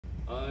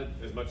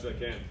As much as I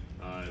can.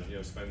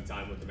 Spend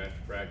time with him after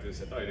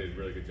practice. I thought he did a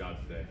really good job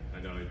today.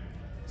 I know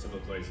some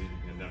of the plays he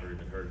had never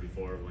even heard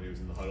before when he was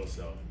in the huddle,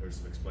 so there's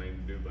some explaining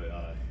to do, but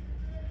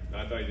no,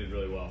 I thought he did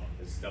really well.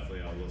 It's definitely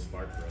a little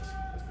spark for us,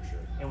 that's for sure.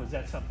 And was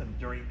that something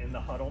in the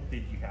huddle?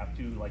 Did you have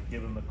to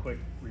give him a quick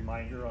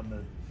reminder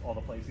on all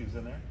the plays he was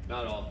in there?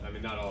 Not all of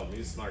them.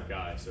 He's a smart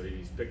guy, so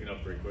he's picking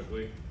up pretty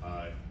quickly.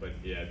 But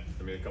yeah,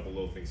 a couple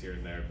little things here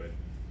and there, but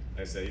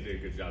like I said, he did a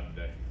good job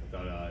today. I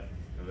thought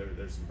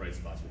there's some bright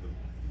spots with him.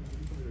 When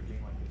you come to a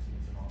game like this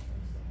against an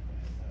offense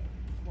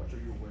how much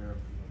are you aware of,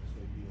 this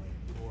may be like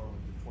New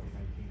Orleans in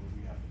 2019 where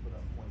we have to put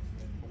up points,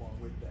 and then along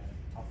with that,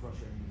 how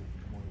frustrating is it to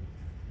come away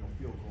with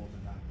field goals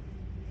and not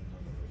putting it in the end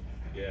zone?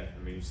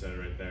 Yeah, you said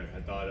it right there. I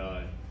thought,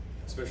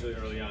 especially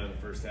early on in the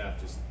first half,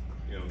 just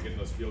getting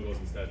those field goals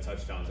instead of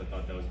touchdowns, I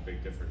thought that was a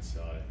big difference.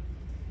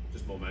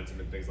 Just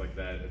momentum and things like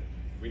that.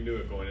 We knew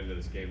it going into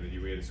this game that we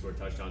had to score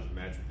touchdowns and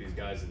match with these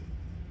guys, and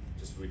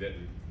just we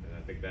didn't. And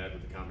I think that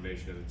with the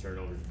combination of the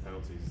turnovers and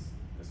penalties,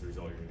 that's the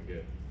result you're going to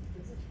get.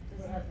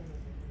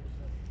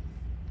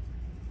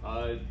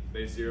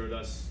 They zeroed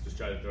us, just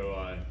tried to throw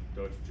it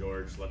to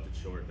George, left it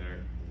short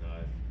there. And,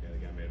 the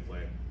guy made a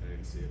play. I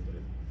didn't see it, but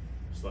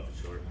just left it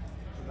short.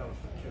 So that was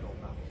the Kittle,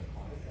 not the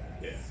call.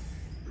 Yeah.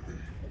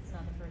 It's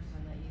not the first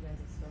time that you guys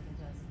have spoken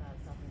to us about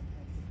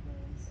self-inflicted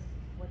wounds.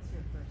 What's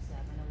your first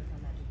step? I know there's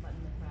no magic button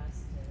in the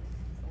press to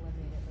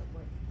eliminate it,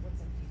 but what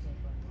steps do you take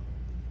going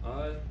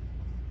forward?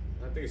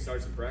 I think it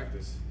starts in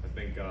practice. I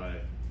think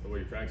the way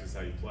you practice is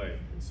how you play,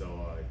 and so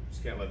you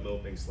just can't let little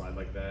things slide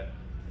like that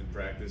in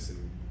practice.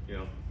 And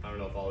I don't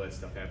know if all that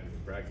stuff happens in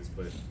practice,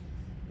 but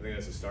I think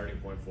that's a starting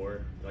point for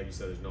it. Like you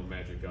said, there's no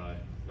magic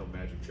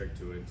trick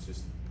to it. It's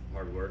just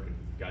hard work and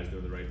guys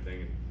doing the right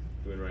thing and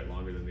doing it right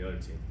longer than the other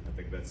team. I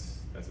think that's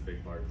a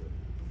big part of it.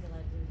 You feel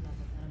like there's enough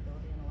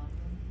accountability in the locker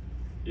room?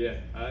 Yeah,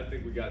 I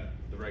think we got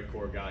the right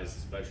core guys,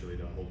 especially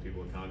to hold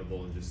people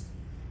accountable, and just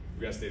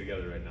we got to stay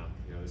together right now.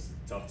 This is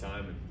a tough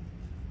time, and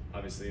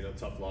obviously,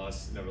 tough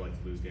loss. Never like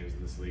to lose games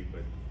in this league,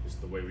 but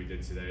just the way we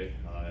did today,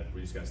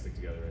 we just got to stick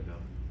together right now.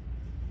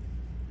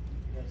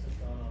 You guys have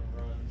gone on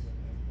runs and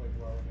played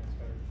well against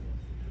better teams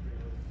for 3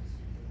 early this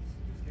season.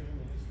 Just given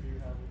the history you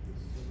have with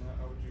this team,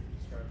 how would you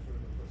describe sort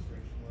of the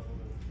frustration level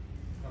to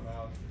come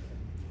out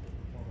and a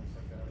performance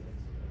like that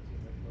against a team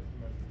that you like to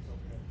measure yourself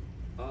against?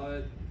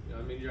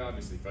 You're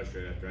obviously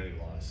frustrated after any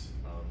loss,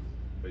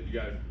 but you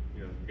got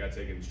to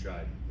take it in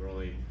stride. We're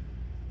only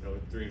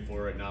 3 and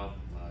 4 right now.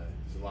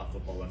 There's a lot of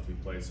football left to be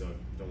played, so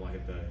don't want to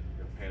hit the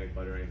panic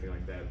button or anything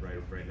like that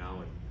right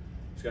now, and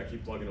just got to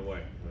keep plugging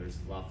away.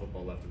 There's a lot of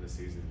football left in this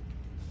season.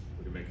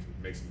 We can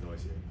make some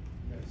noise here.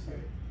 Yes. Do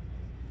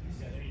you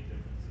see any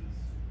differences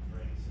or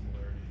any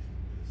similarities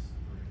with this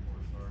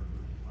 3-4 start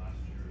versus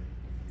last year?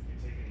 Do you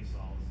take any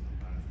solace in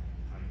kind of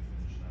how you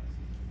finished that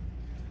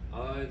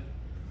season?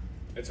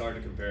 It's hard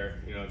to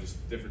compare.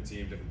 Just different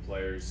team, different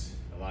players,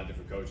 a lot of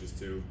different coaches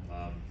too.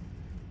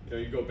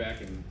 You go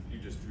back and you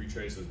just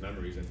retrace those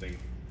memories. I think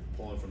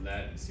pulling from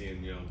that and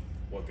seeing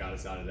what got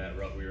us out of that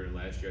rut we were in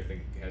last year, I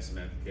think has some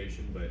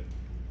application. But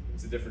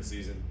it's a different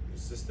season.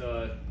 It's just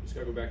gotta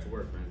go back to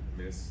work, man.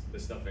 This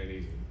stuff ain't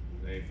easy.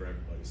 It ain't for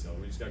everybody. So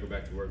we just gotta go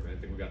back to work, man. I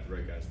think we got the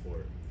right guys for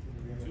it.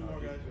 Two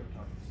more guys who are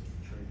talking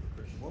trade for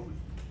Christian. What was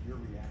your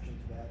reaction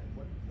to that, and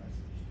what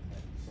message did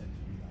that send to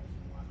you guys in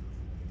the locker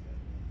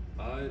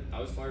room? I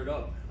was fired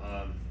up.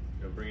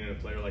 Bringing in a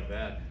player like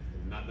that,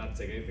 and not to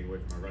take anything away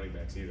from our running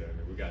backs either.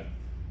 We got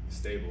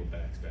stable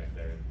backs back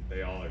there, and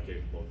they all are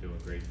capable of doing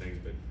great things.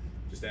 But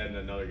just adding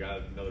another guy,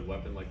 another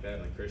weapon like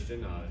that, like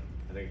Christian, I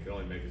think it can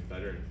only make us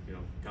better. And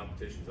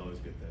competition's always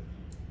a good thing.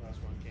 Last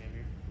one, Cam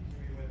here.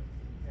 You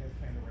guys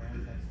playing the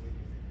Rams next week,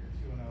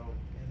 you're 2-0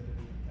 in the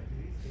division. Like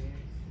these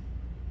games,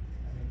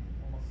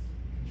 almost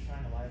you can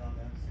shine a light on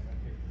them, saying,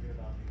 okay, forget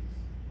about these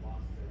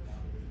losses that are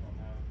now divisional.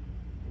 Now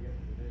we get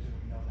the division,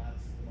 we know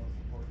that's the most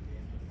important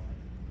game to play.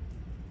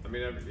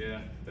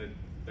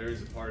 There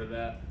is a part of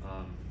that.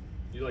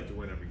 You like to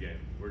win every game.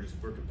 We're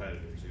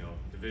competitors.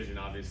 Division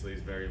obviously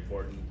is very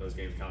important. Those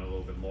games count a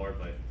little bit more,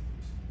 but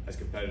as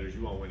competitors,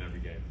 you want to win every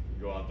game.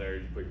 You go out there,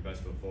 you put your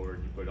best foot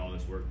forward, you put all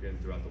this work in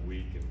throughout the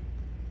week, and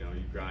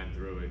you grind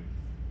through it.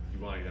 You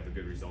want to have a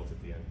good result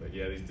at the end. But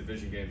yeah, these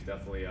division games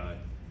definitely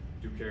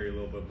do carry a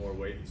little bit more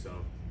weight, so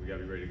we got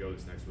to be ready to go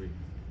this next week.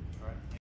 All right.